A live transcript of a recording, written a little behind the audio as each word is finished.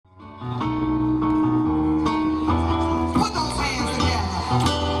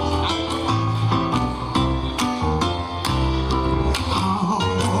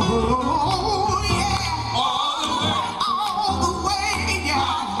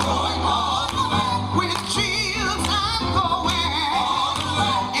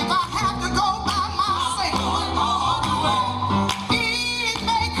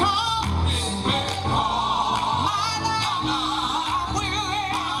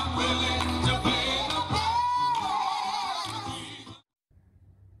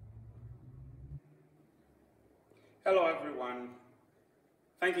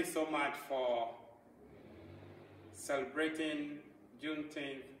Thank you so much for celebrating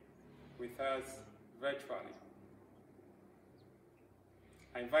Juneteenth with us virtually.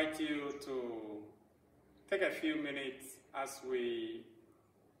 I invite you to take a few minutes as we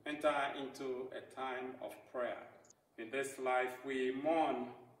enter into a time of prayer. In this life, we mourn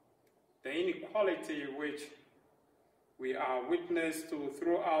the inequality which we are witness to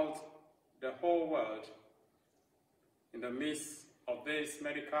throughout the whole world in the midst of this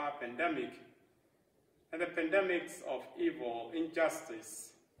medical pandemic and the pandemics of evil, injustice,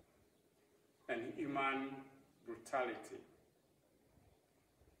 and human brutality.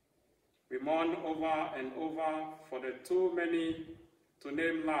 We mourn over and over for the too many to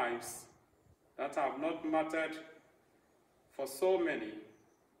name lives that have not mattered for so many,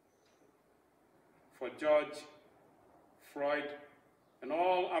 for George Floyd, and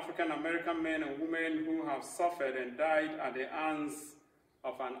all African-American men and women who have suffered and died at the hands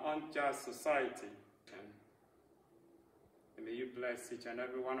of an unjust society. And may you bless each and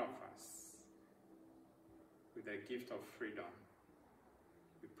every one of us with the gift of freedom.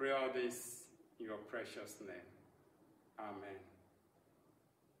 We pray all this in your precious name. Amen.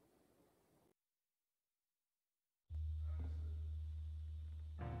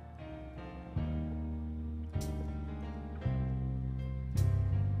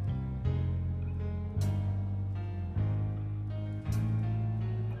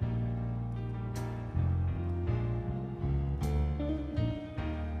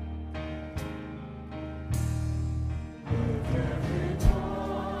 Every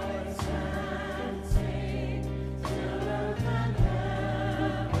voice and sing, till the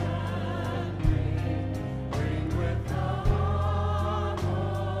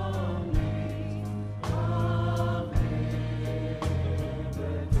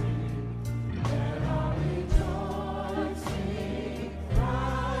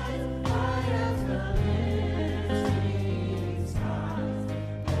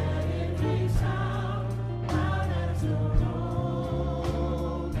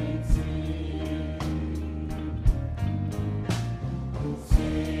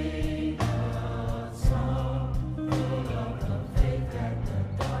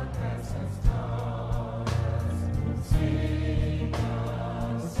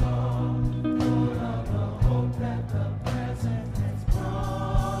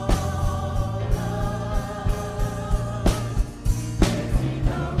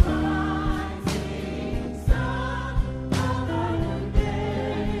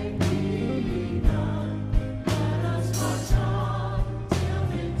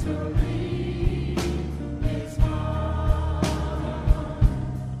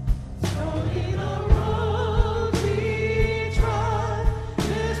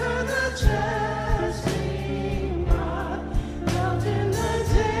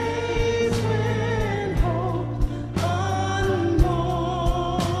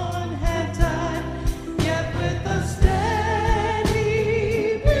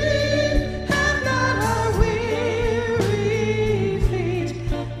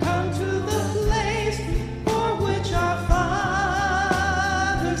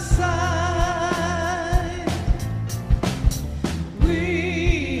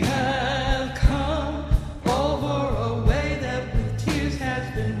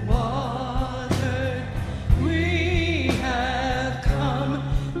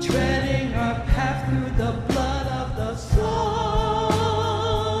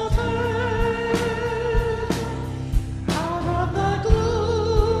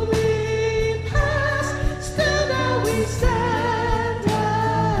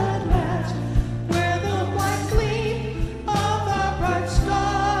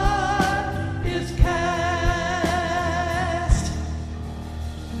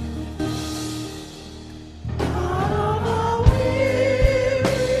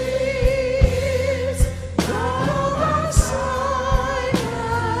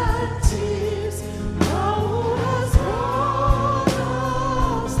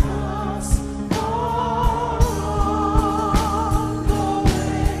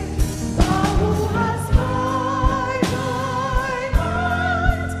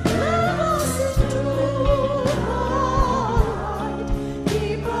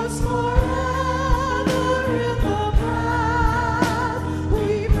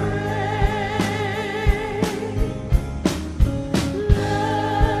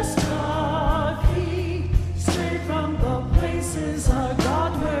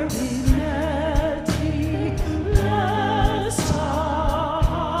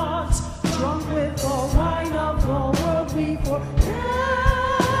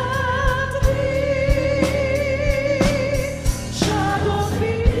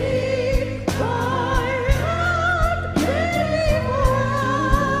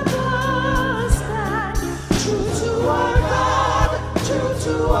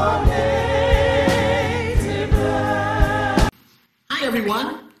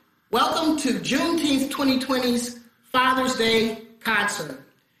to Juneteenth 2020's Father's Day concert.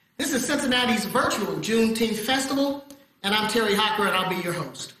 This is Cincinnati's virtual Juneteenth festival, and I'm Terry Hocker, and I'll be your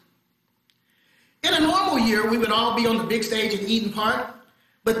host. In a normal year, we would all be on the big stage in Eden Park,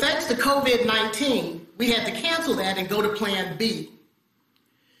 but thanks to COVID-19, we had to cancel that and go to Plan B.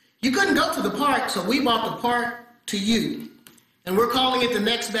 You couldn't go to the park, so we brought the park to you, and we're calling it the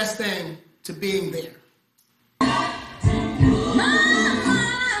next best thing to being there.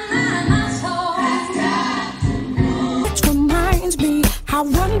 It reminds me how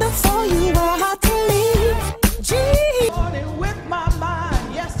wonderful you are to me. Gee. With my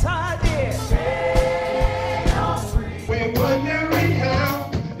mind, yes I did. We're wondering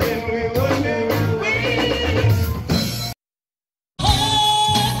how, and we're wondering when.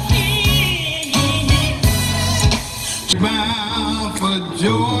 Bound for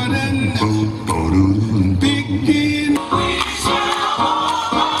Jordan, begin.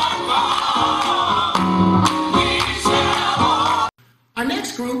 Our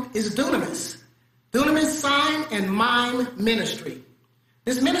next group is Dunamis. Dunamis Sign and Mime Ministry.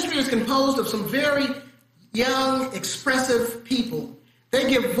 This ministry is composed of some very young, expressive people. They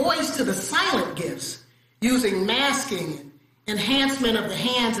give voice to the silent gifts using masking and enhancement of the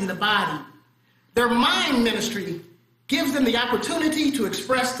hands and the body. Their mime ministry gives them the opportunity to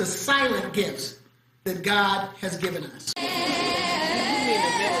express the silent gifts that God has given us.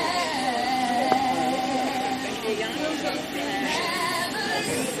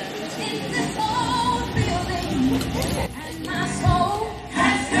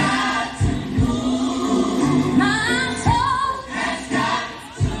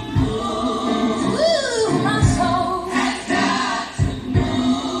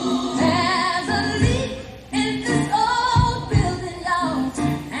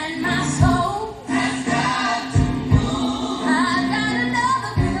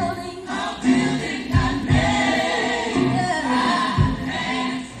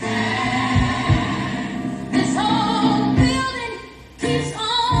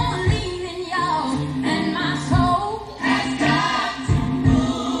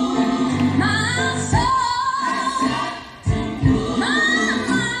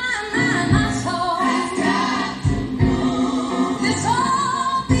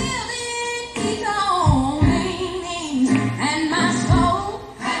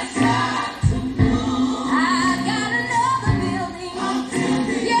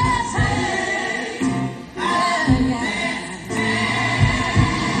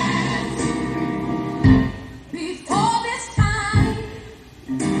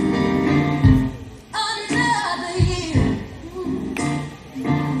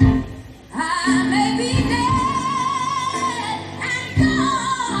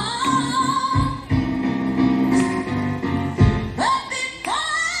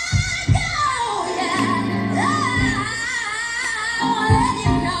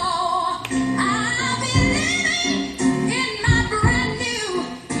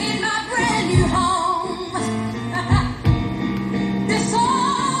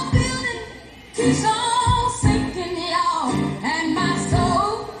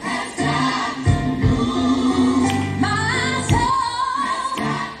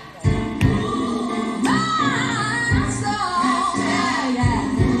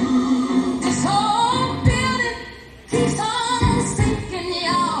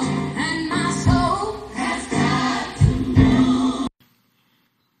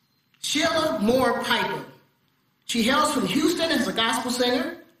 She hails from Houston as a gospel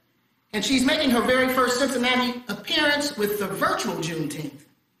singer, and she's making her very first Cincinnati appearance with the virtual Juneteenth.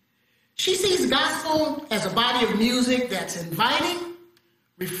 She sees gospel as a body of music that's inviting,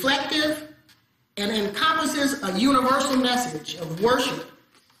 reflective, and encompasses a universal message of worship,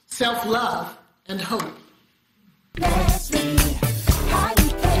 self-love, and hope. Bless me, how you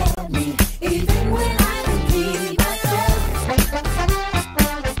tell me, even when I can be myself.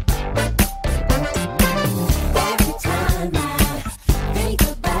 Every time I think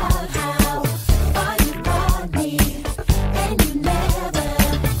about how far you brought me, and you never,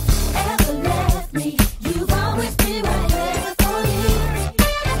 ever left me. You've always been right there for me.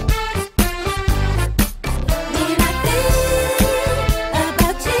 When I think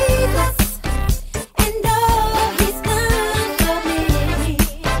about Jesus and all he's done for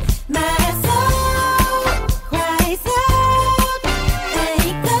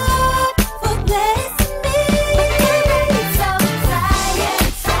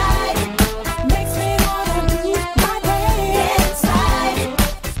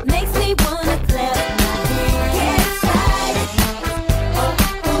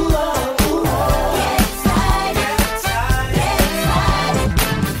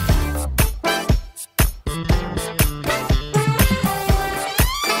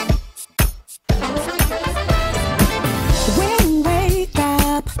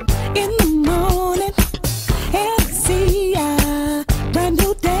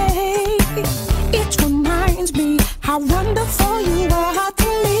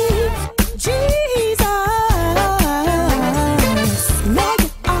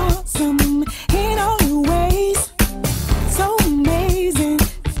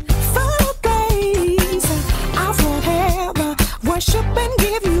and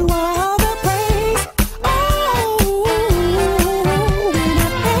give you all the praise. Oh, when I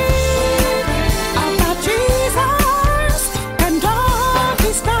think about Jesus and all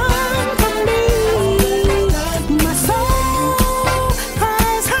He's done for me, my soul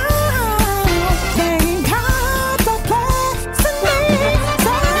cries out, thank God for blessing me.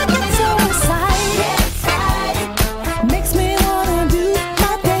 So I get so excited, makes me wanna do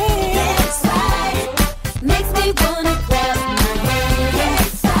my dance. Makes me wanna clap my hands. Get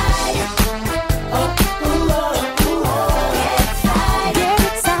excited. Oh, ooh, oh, ooh, oh. Get excited. Get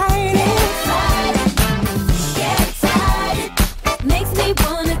excited. Get excited. Makes me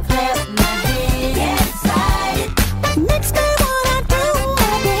wanna clap my hands. Get excited. Makes me wanna do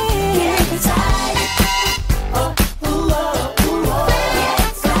my dance. Get excited. Oh, ooh, oh, ooh, oh. Get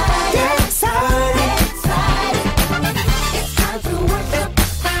excited. Get excited. Get excited. It's time to worship.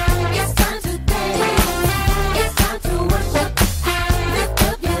 It's time to dance. It's time to worship. Lift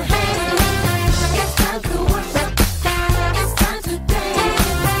up your hands. It's time to worship. It's time to dance.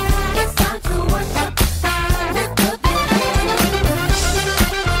 It's time to worship. Lift up your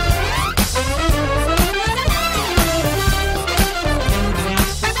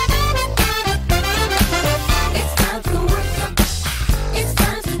It's time to worship. It's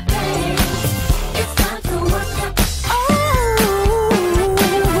time to dance. It's time to worship.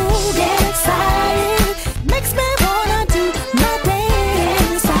 Oh, get excited. Makes me wanna do my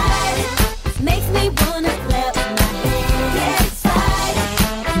dance. Makes me wanna clap my hands. Get excited.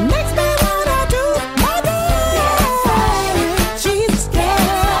 Makes me wanna do my dance. Jesus, get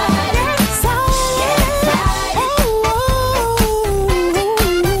excited. Oh,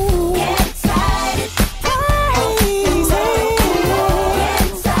 get excited. Praise Him. Get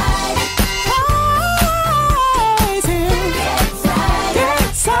excited. Praise Him. Get excited. Get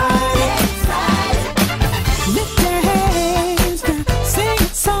excited. Lift your hands now, sing a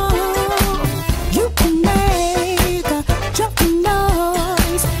song. You can make a jumping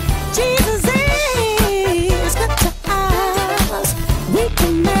noise. Jesus is good to us. We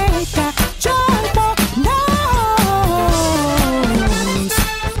can make a joyful noise.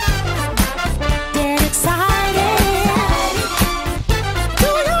 Get excited. Do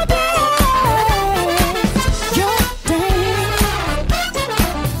your dance. Your dance.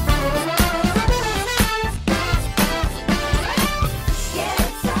 Get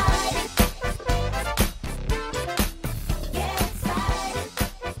excited. Get excited.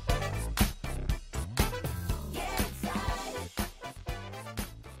 Get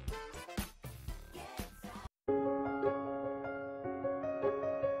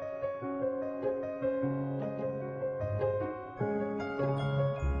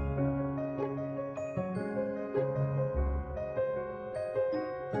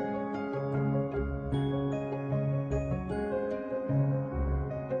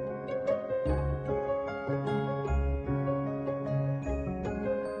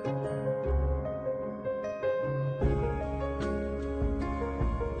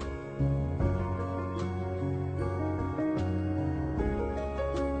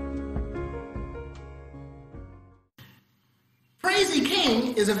Praisey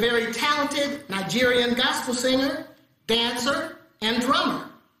King is a very talented Nigerian gospel singer, dancer, and drummer.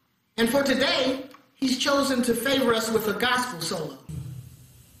 And for today, he's chosen to favor us with a gospel solo.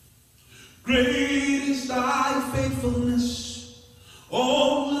 Great is thy faithfulness,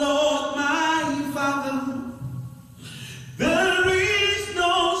 O Lord my Father. There is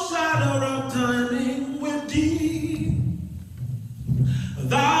no shadow of turning with thee.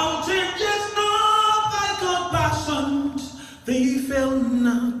 Thou changest not thy compassions, they fail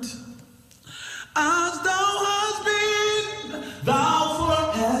not. As thou hast been, thou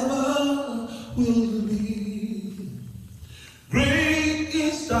forever will be. Great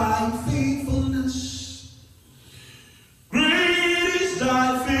is thy faithfulness. Great is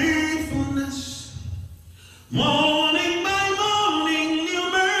thy faithfulness. Morning by morning,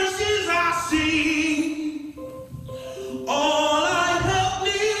 new mercies I see. All I have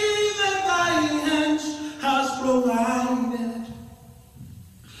needed, thy hands has provided.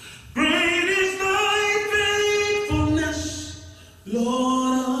 Great is thy faithfulness,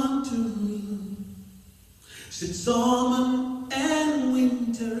 Lord, unto me. Since summer and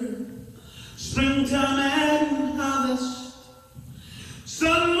winter, springtime and harvest,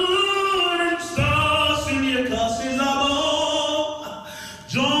 sun, moon, and stars in your causes above,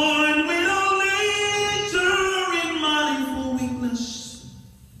 join with all nature in manifold weakness.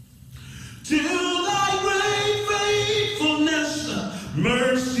 To thy great faithfulness,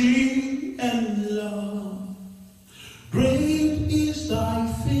 mercy and love. Great is thy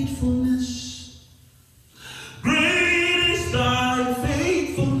faithfulness. Great is thy faithfulness.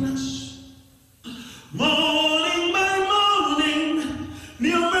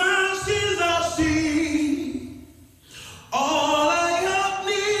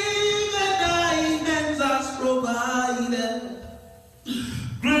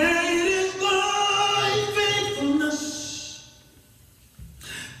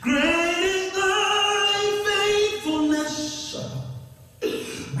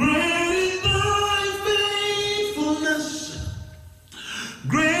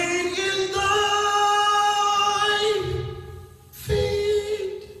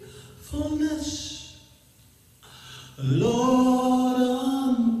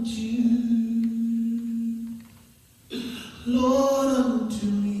 unto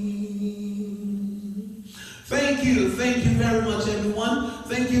me. Thank you very much, everyone.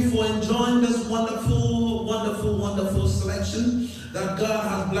 Thank you for enjoying this wonderful, wonderful, wonderful selection that God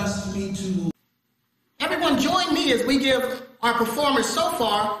has blessed me to. Everyone join me as we give our performers so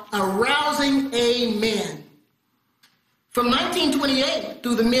far a rousing amen. From 1928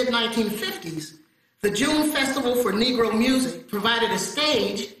 through the mid-1950s, the June Festival for Negro Music provided a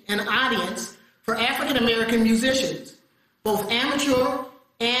stage and audience for African American musicians, both amateur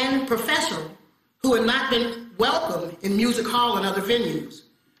and professional, who had not been welcomed in music hall and other venues.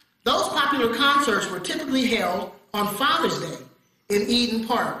 Those popular concerts were typically held on Father's Day in Eden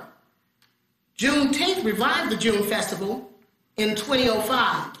Park. Juneteenth revived the June Festival in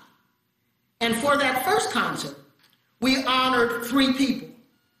 2005. And for that first concert, we honored 3 people: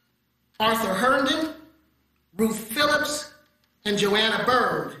 Arthur Herndon, Ruth Phillips, and Joanna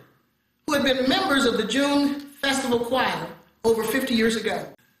Bird, who had been members of the June Festival Choir over 50 years ago.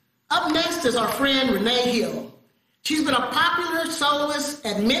 Up next is our friend Renee Hill. She's been a popular soloist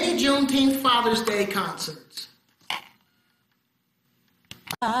at many Juneteenth Father's Day concerts.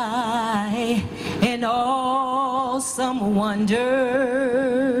 I, in awesome wonder,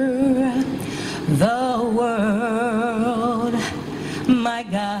 the world, my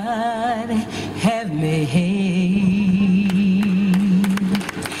God, have made.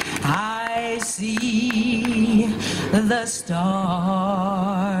 I see the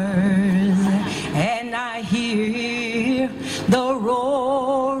stars, and I hear the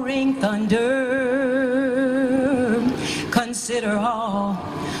roaring thunder. Consider all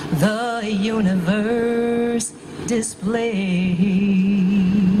the universe displayed.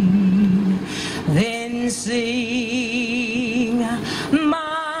 Then sing,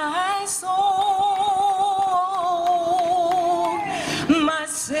 my soul, my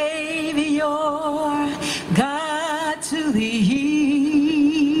Savior, God, to thee.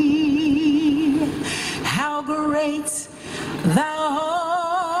 How great thou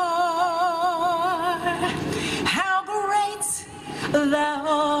art, how great thou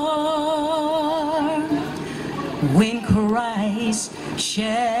art. When Christ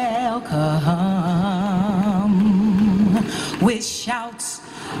shall come with shouts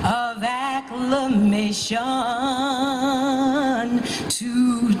of acclamation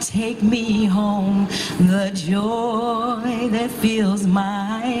to take me home, the joy that fills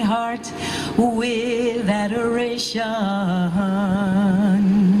my heart with adoration.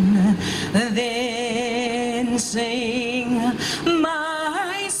 Then sing,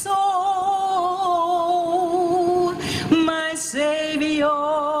 my soul, my Savior,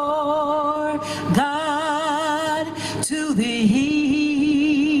 God, to thee.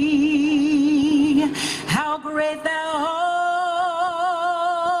 How great thou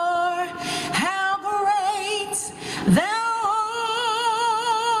art, how great thou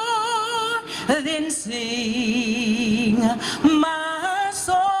art. Then sing, my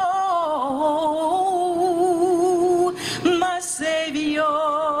soul, my Savior,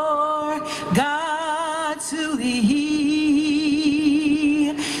 God, to thee.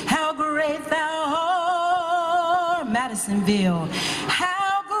 How great thou art, Madisonville.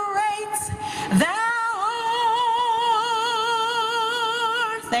 How great thou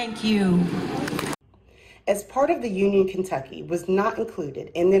art. Thank you. As part of the Union, Kentucky was not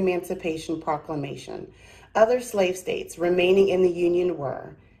included in the Emancipation Proclamation. Other slave states remaining in the Union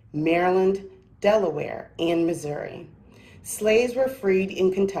were Maryland, Delaware, and Missouri. Slaves were freed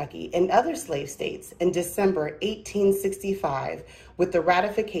in Kentucky and other slave states in December 1865 with the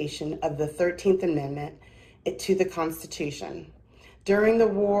ratification of the 13th Amendment to the Constitution. During the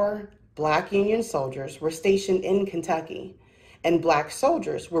war, Black Union soldiers were stationed in Kentucky, and Black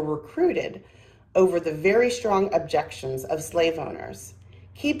soldiers were recruited over the very strong objections of slave owners.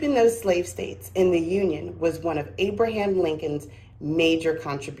 Keeping those slave states in the Union was one of Abraham Lincoln's major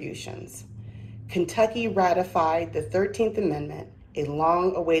contributions. Kentucky ratified the 13th Amendment, a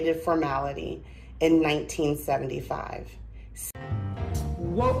long-awaited formality, in 1975.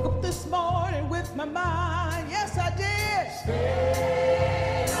 Woke up this morning with my mind, yes I did.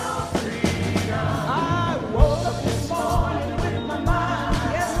 Stay on freedom. I woke up this morning with my mind,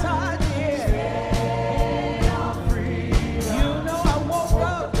 yes I did. Stay on freedom. You know I woke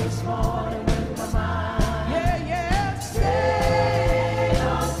up this morning with my mind. Yeah, yeah. Stay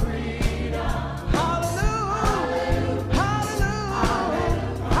on freedom. Hallelujah. Hallelujah.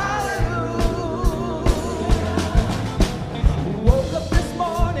 Hallelujah. Woke up this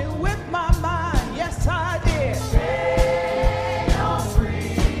morning with my mind, yes I did. Stay on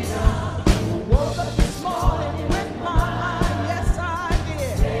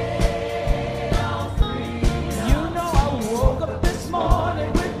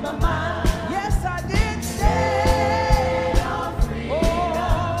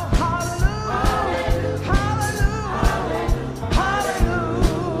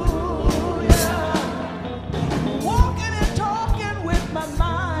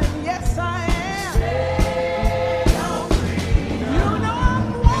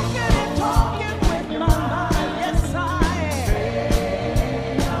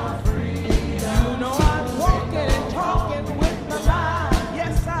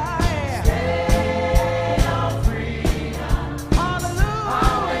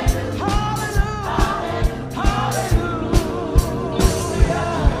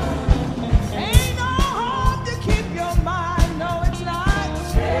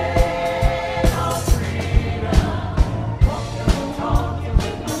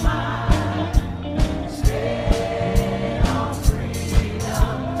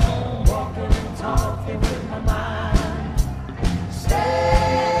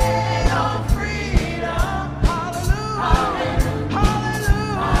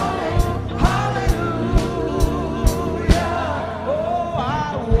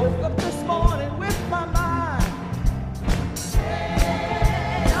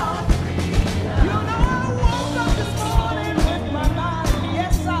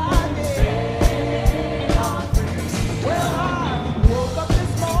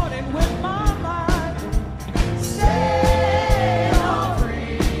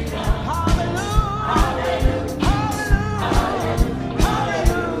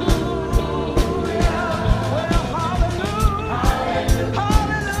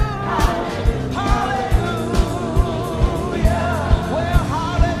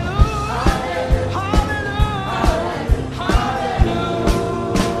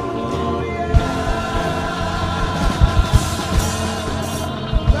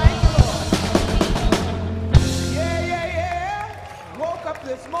up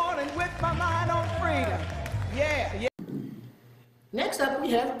this morning with my mind on freedom. Yeah. Next up,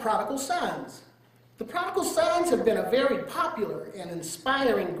 we have Prodigal Sons. The Prodigal Sons have been a very popular and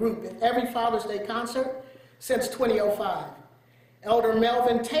inspiring group at every Father's Day concert since 2005. Elder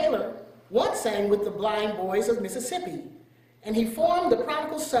Melvin Taylor once sang with the Blind Boys of Mississippi, and he formed the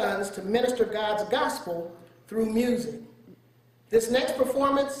Prodigal Sons to minister God's gospel through music. This next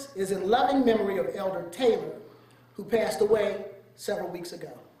performance is in loving memory of Elder Taylor, who passed away several weeks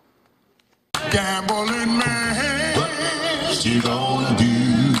ago. Gambling man, what you gonna do?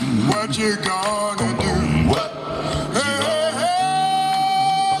 What you gonna do? What? Hey,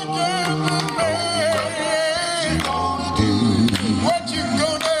 gambling man, what you gonna do? What you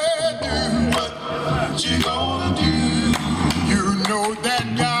gonna do? What you gonna do? You know that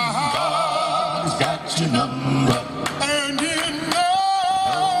God's got your number, and you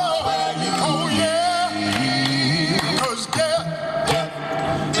know where you oh yeah, 'cause death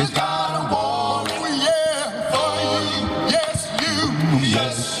is got a war, oh yeah, for you, yes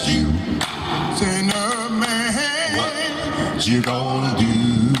you, sinner man, what you gonna do?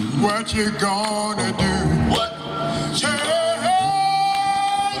 What you gonna do? What you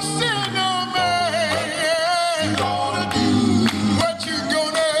hey, sinner man, you gonna do? What you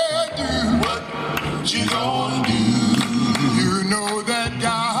gonna do? What you gonna do? You know that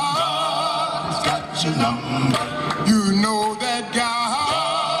God's got your number. You know that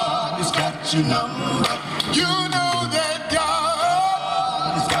God has got your number. You know that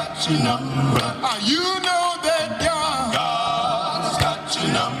God has got your number. You know that God has got your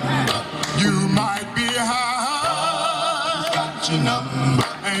number. You might be high, God's got your number,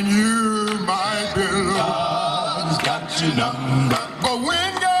 and you might be low. God's got your number. But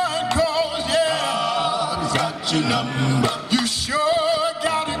when God calls, yeah, God's got your number. You sure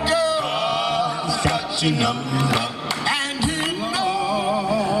gotta go. God's got your number. And he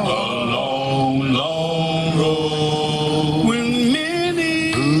knows the long, long road when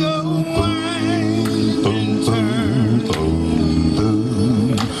many are winding turns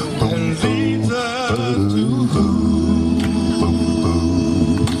and leads us to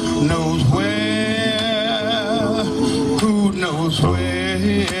who knows where, who knows where,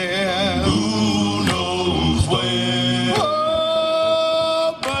 who knows where.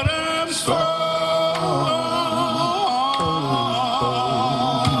 Oh, but I'm strong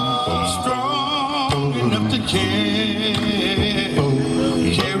enough to carry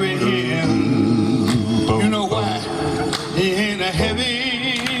him. You know why? He ain't a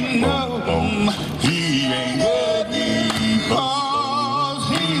heavy, no, he ain't heavy, 'cause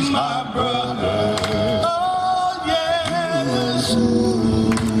he's my brother. Oh yes.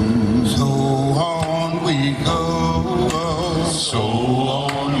 So on we go. So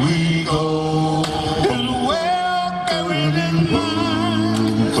on we go. And well buried in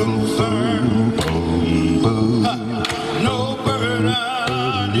my concern. No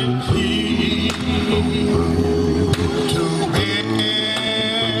burden is he to bear.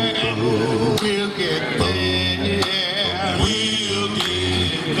 We'll get there. We'll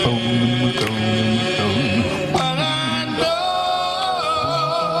get there. But I know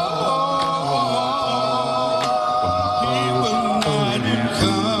he will not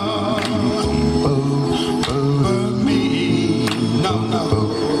come for me. No,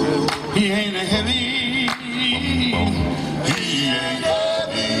 he ain't a heavy. He ain't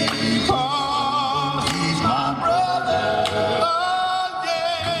heavy, 'cause he's my brother. Oh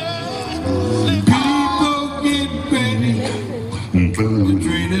yeah. People get ready. The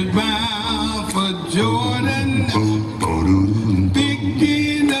train is bound for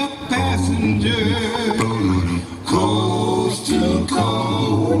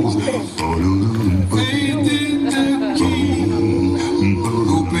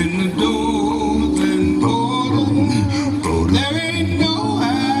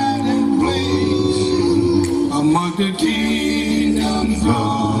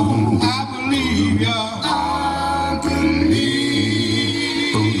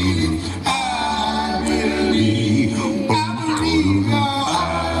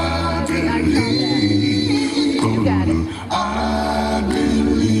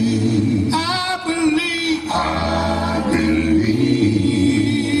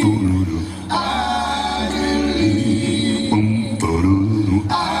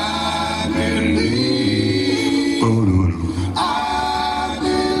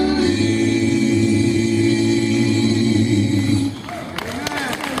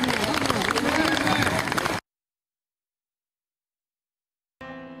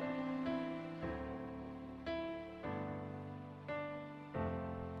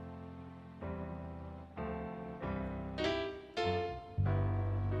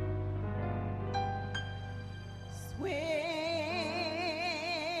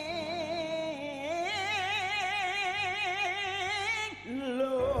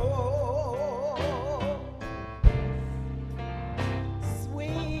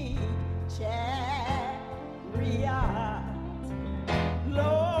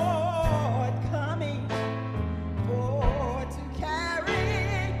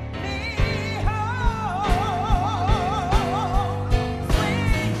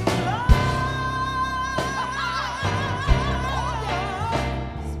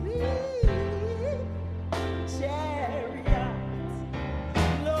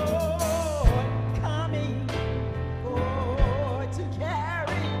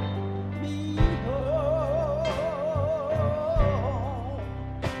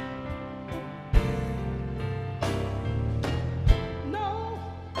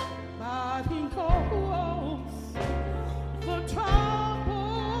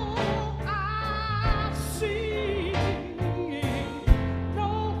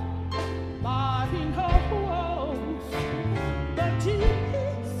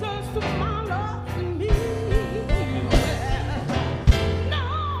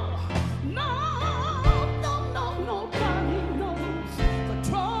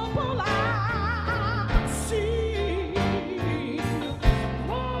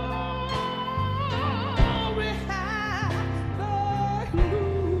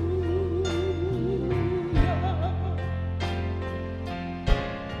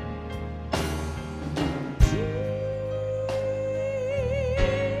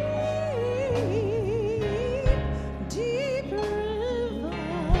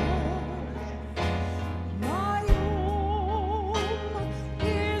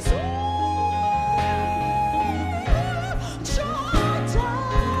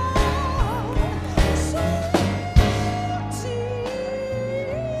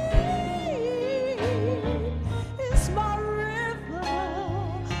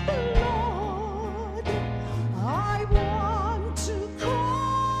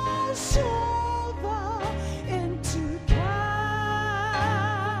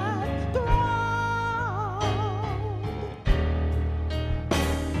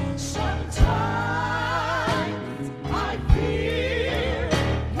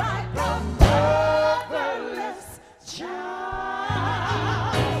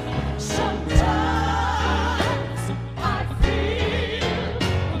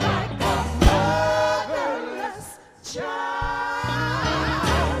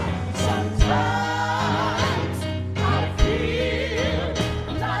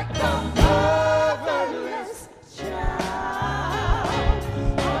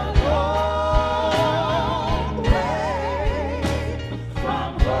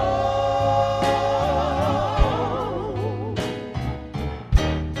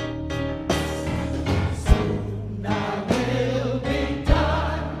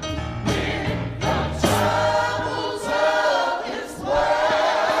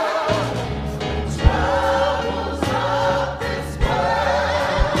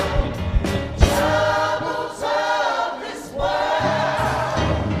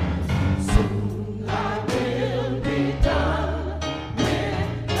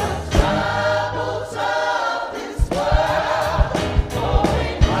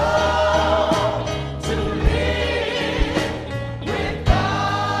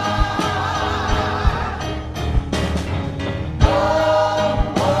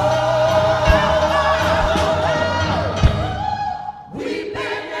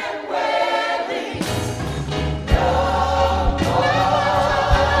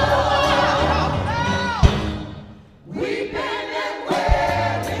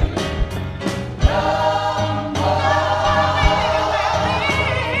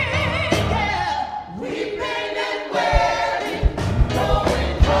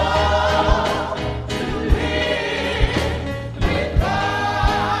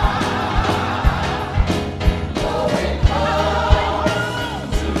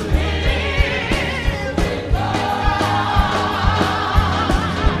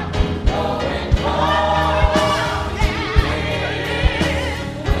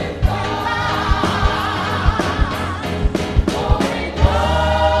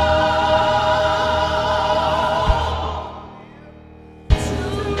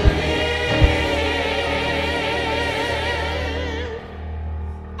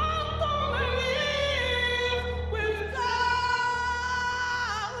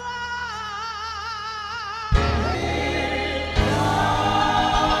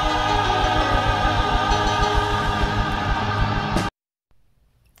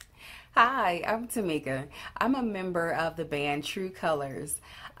I'm Tamika. I'm a member of the band True Colors.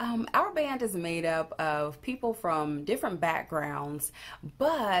 Our band is made up of people from different backgrounds,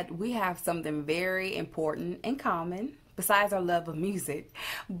 but we have something very important in common, besides our love of music,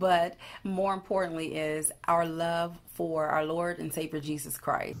 but more importantly is our love for our Lord and Savior Jesus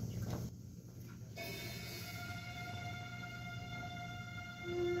Christ.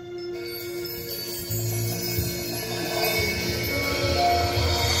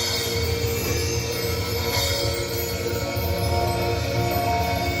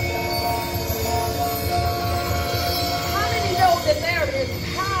 That there is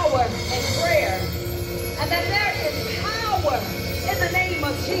power in prayer, and that there is power in the name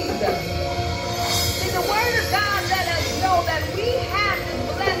of Jesus. See, the Word of God let us know that we have been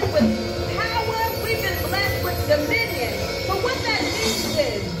blessed with power, we've been blessed with dominion. But what that means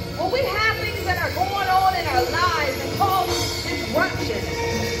is, when we have things that are going on in our lives and cause disruption,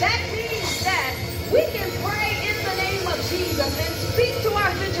 that means that we can pray in the name of Jesus and speak to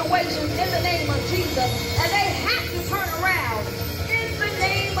our situations in the name of Jesus, and they have to turn around in the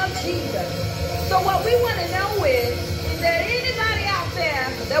name of Jesus. So what we want to know is there anybody out there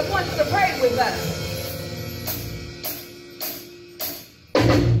that wants to pray with us?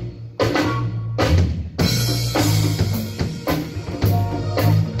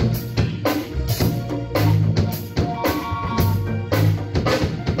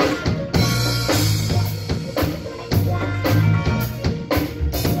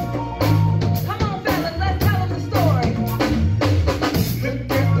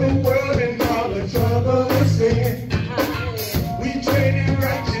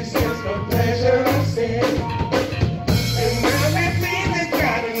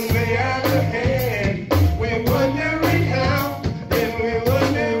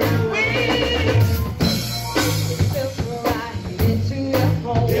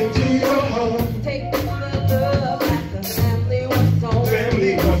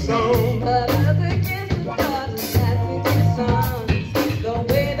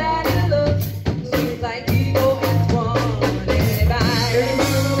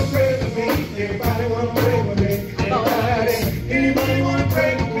 Anybody wanna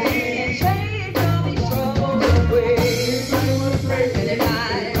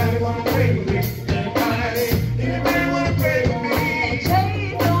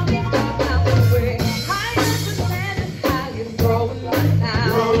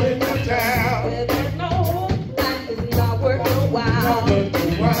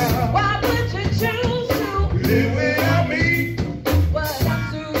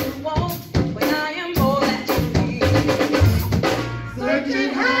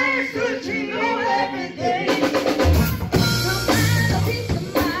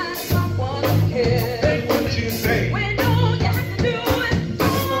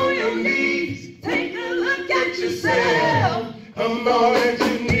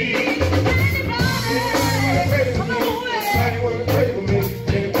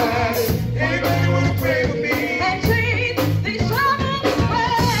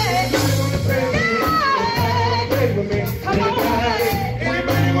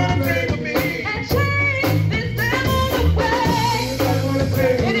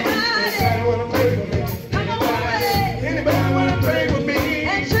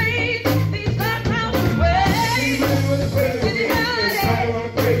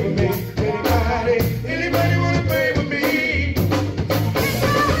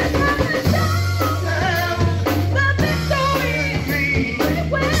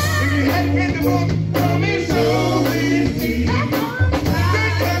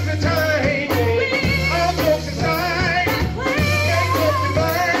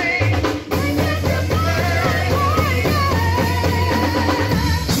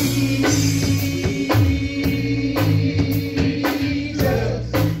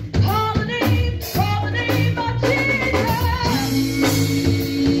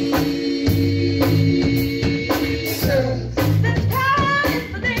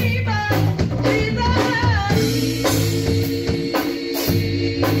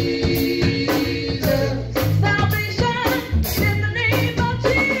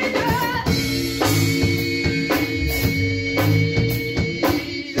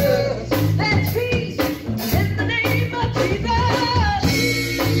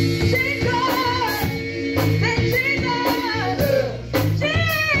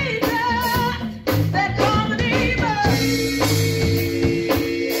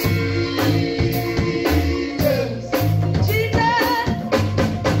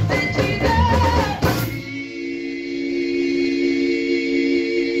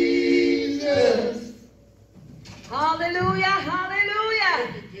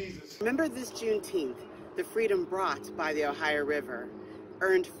Juneteenth, the freedom brought by the Ohio River,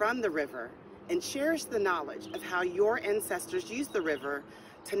 earned from the river, and cherish the knowledge of how your ancestors used the river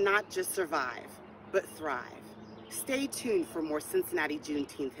to not just survive, but thrive. Stay tuned for more Cincinnati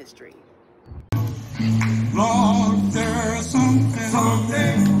Juneteenth history. Lord, there's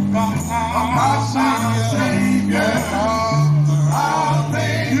something about my Savior. I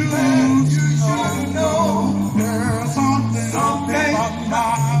think you should know. There's something about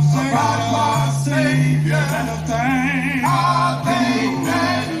my Savior. I think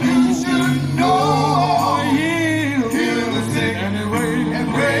that you should know. Heal the sick and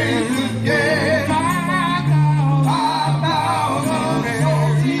raise the dead. 5,000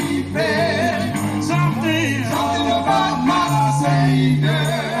 souls he fed. Something about my Savior.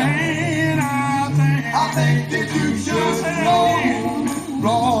 And I think that you should know.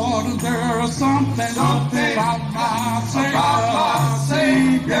 Lord, there's something about my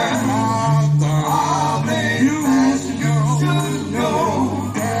Savior. I think you should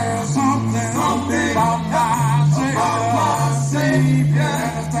know. There's something about my Savior.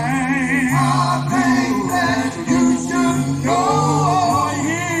 I think that you should know.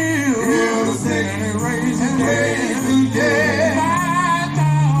 Heal the sick and raise the dead.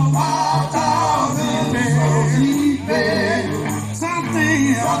 5,000 souls he fed.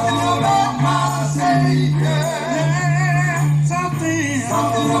 Something about my Savior. Something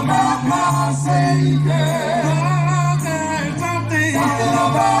about my Savior. Something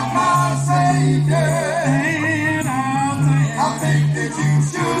about my Savior. And I think that you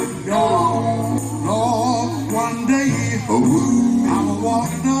should know. Lord, one day I was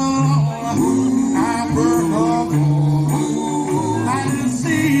walking along, I heard a voice. I didn't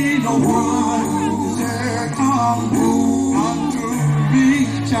see no one. Said, come unto me,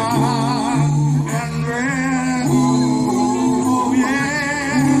 child, and rest. Oh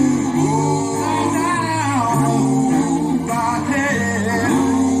yeah, down my head,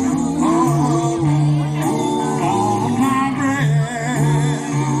 on my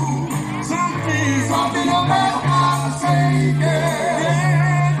breast. Something about my Savior.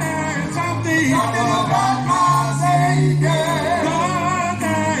 Yeah, something about my Savior.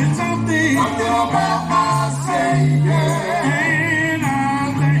 Yeah, something about my Savior. And I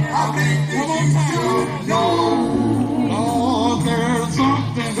think that you should know. Lord, there's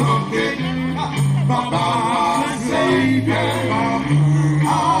something about my Savior.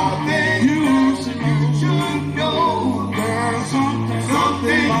 I think you should know. There's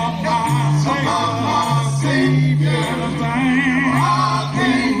something about my Savior. I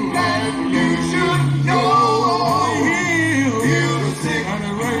think that you should know. Heal the sick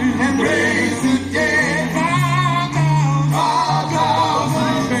and raise the dead.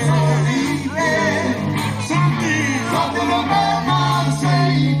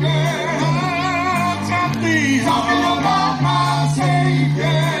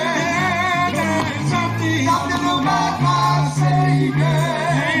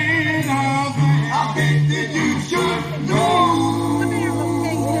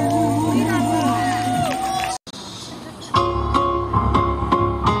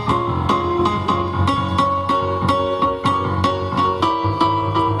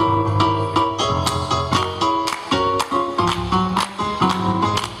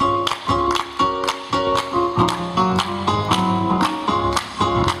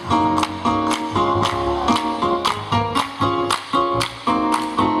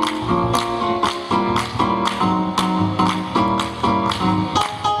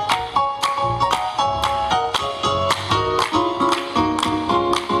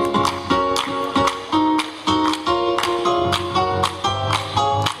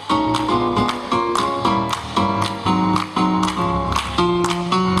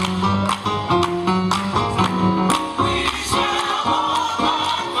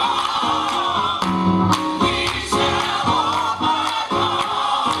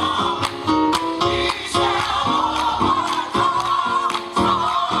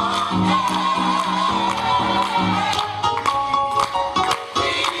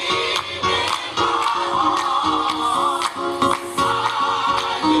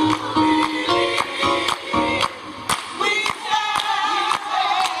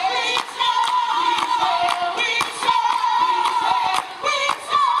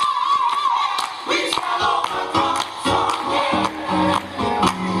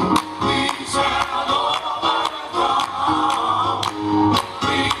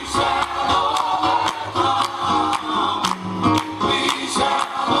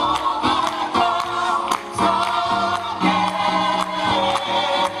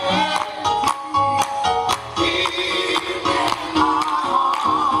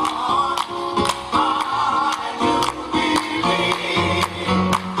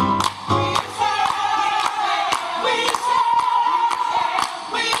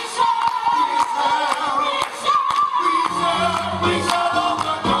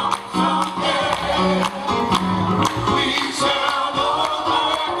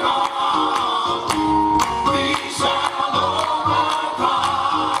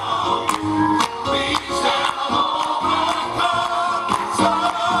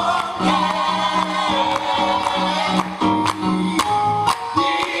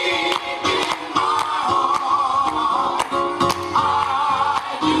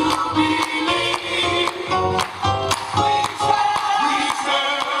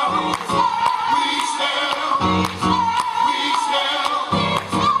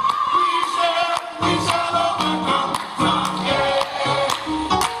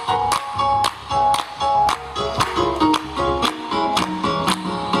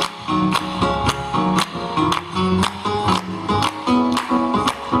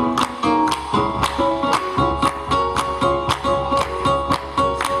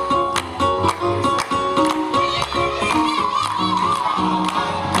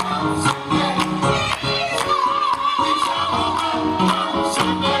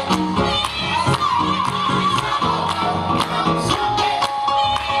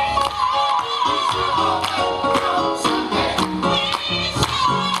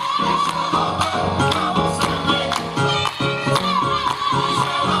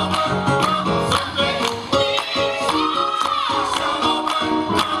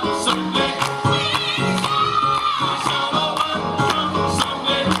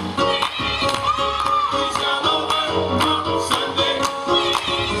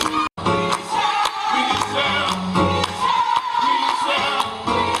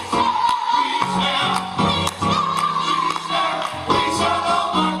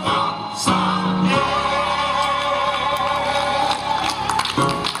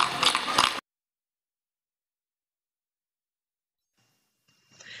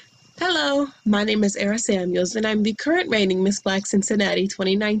 Hello, my name is Era Samuels, and I'm the current reigning Miss Black Cincinnati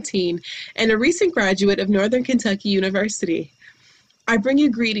 2019 and a recent graduate of Northern Kentucky University. I bring you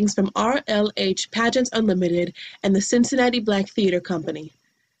greetings from RLH Pageants Unlimited and the Cincinnati Black Theater Company.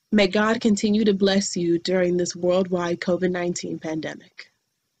 May God continue to bless you during this worldwide COVID-19 pandemic.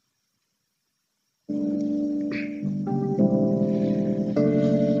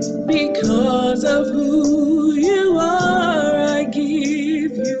 Because of who you are, I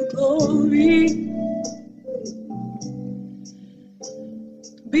give you glory.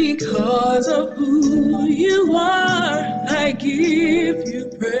 Because of who you are, I give you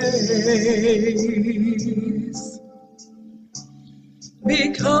praise.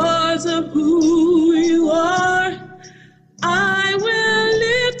 Because of who you are, I will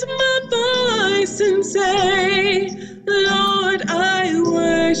lift my voice and say, Lord, I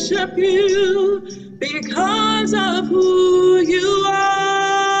worship you because of who you are.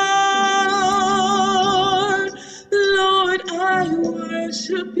 Lord, I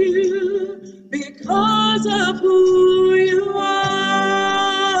worship you because of who you are.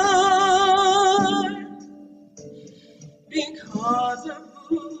 Because of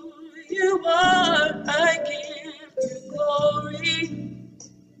who you are, I give you glory.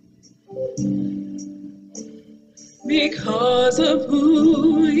 Because of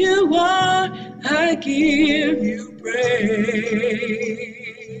who you are, I give you praise.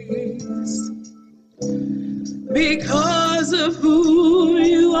 Because of who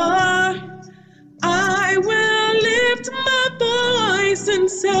you are, I will lift my voice and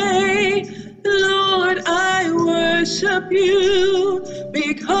say, Lord, I worship you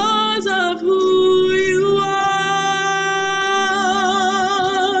because of who you are.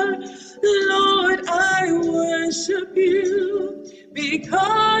 Lord, I worship you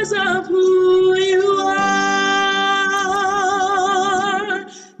because of who you are.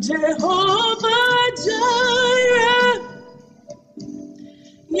 Jehovah Jireh,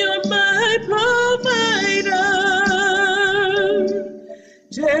 you're my provider.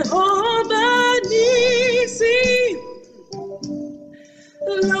 Jehovah Nissi,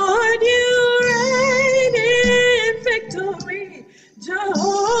 Lord, you reign in victory.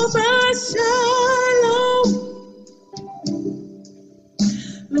 Jehovah Shalom,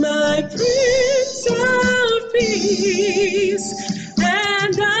 my Prince of Peace,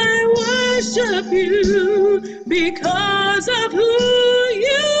 and I worship you because of who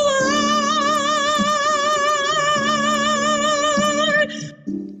you are.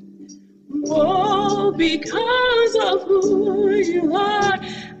 Oh, because of who you are,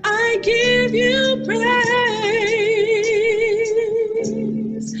 I give you praise.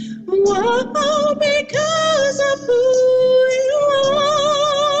 Oh, because of who you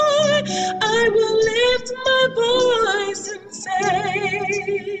are, I will lift my voice and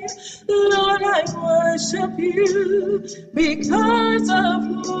say, Lord, I worship you because of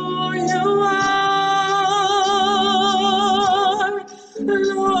who you are.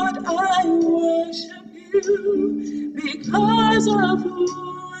 Lord, I worship you because of who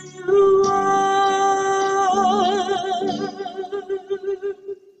you are.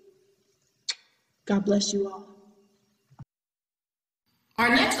 God bless you all. Our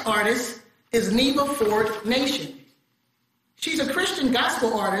next artist is Neva Ford Nation. She's a Christian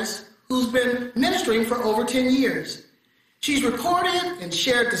gospel artist who's been ministering for over 10 years. She's recorded and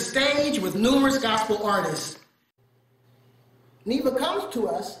shared the stage with numerous gospel artists. Neva comes to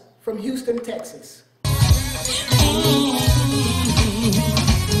us from Houston, Texas.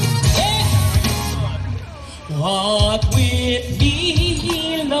 Walk with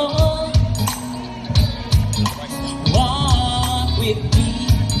me, Lord. Walk with me.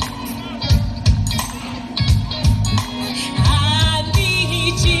 I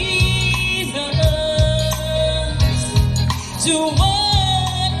need Jesus to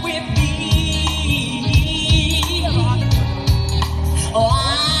walk with me. Oh,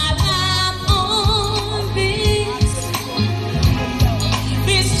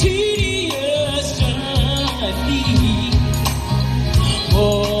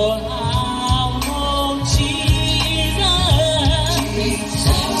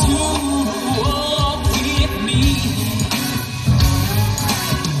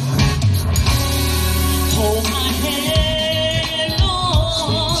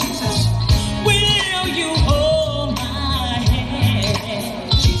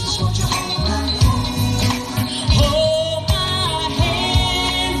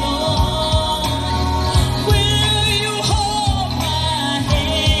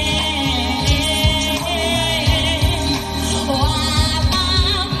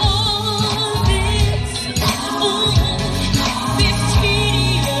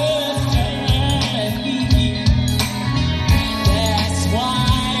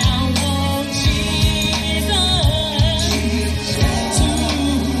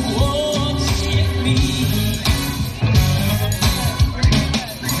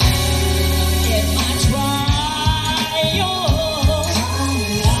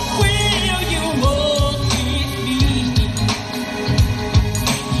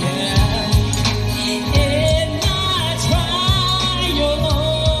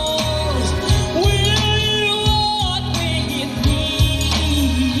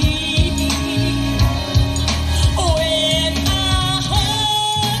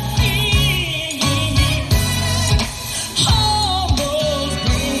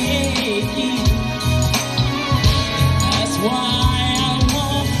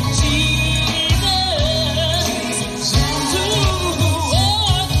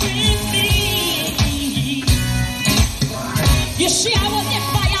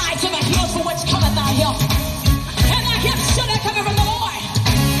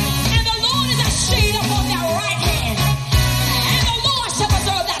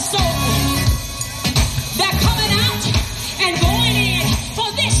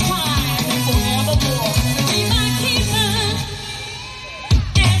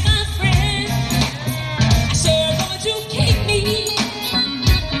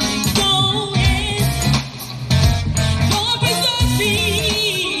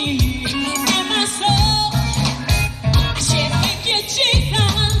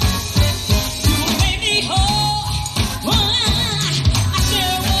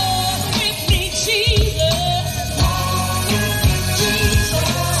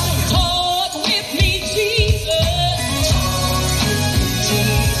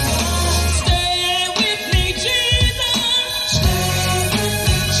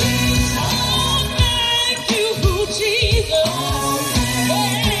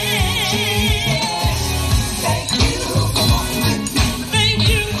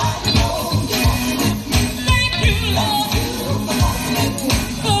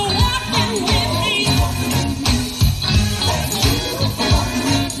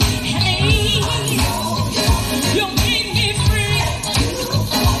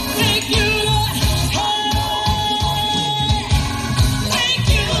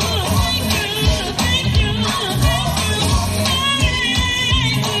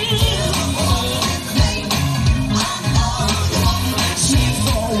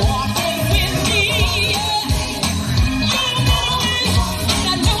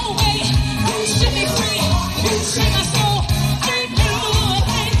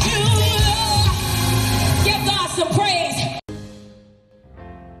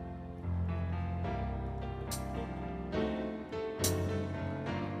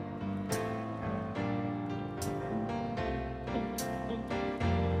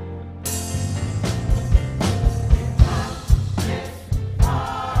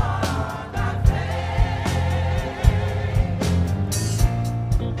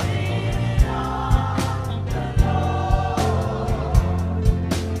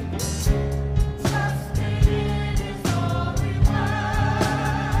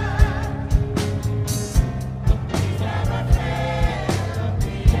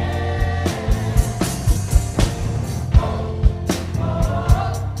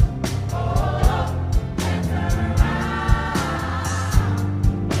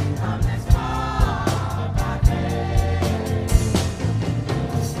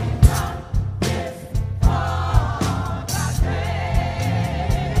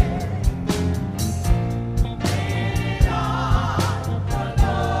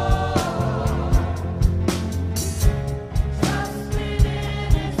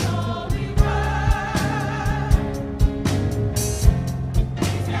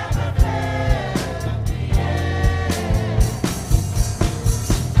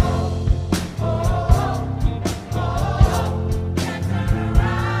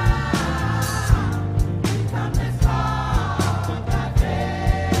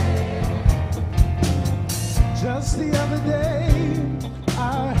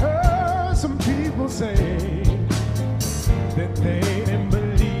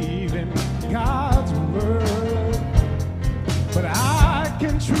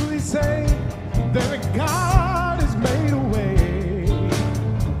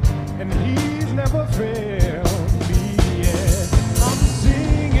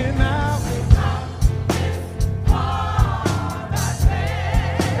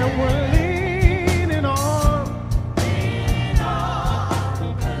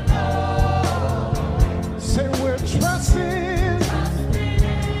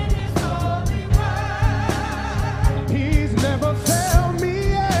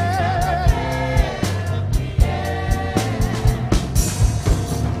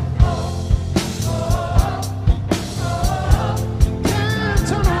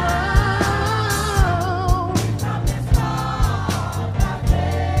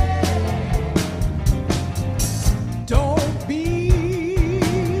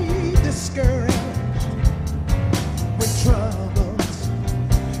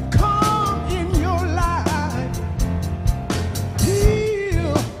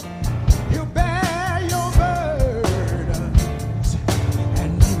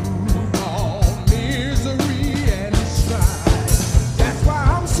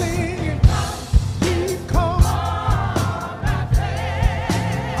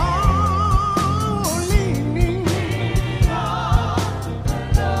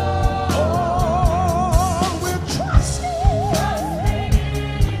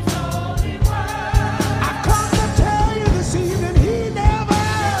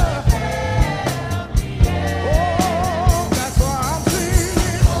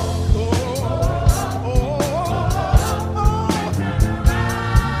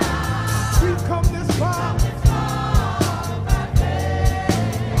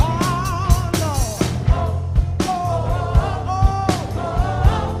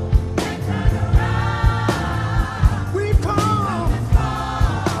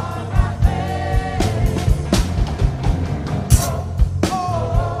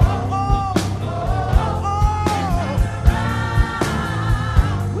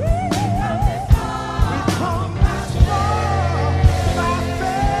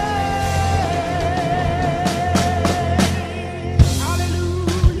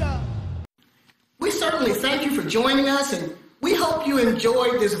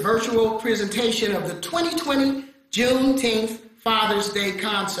 enjoyed this virtual presentation of the 2020 Juneteenth Father's Day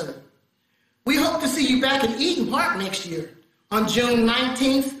concert. We hope to see you back in Eden Park next year on June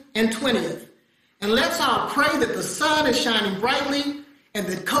 19th and 20th. And let's all pray that the sun is shining brightly and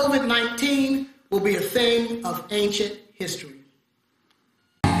that COVID-19 will be a thing of ancient history.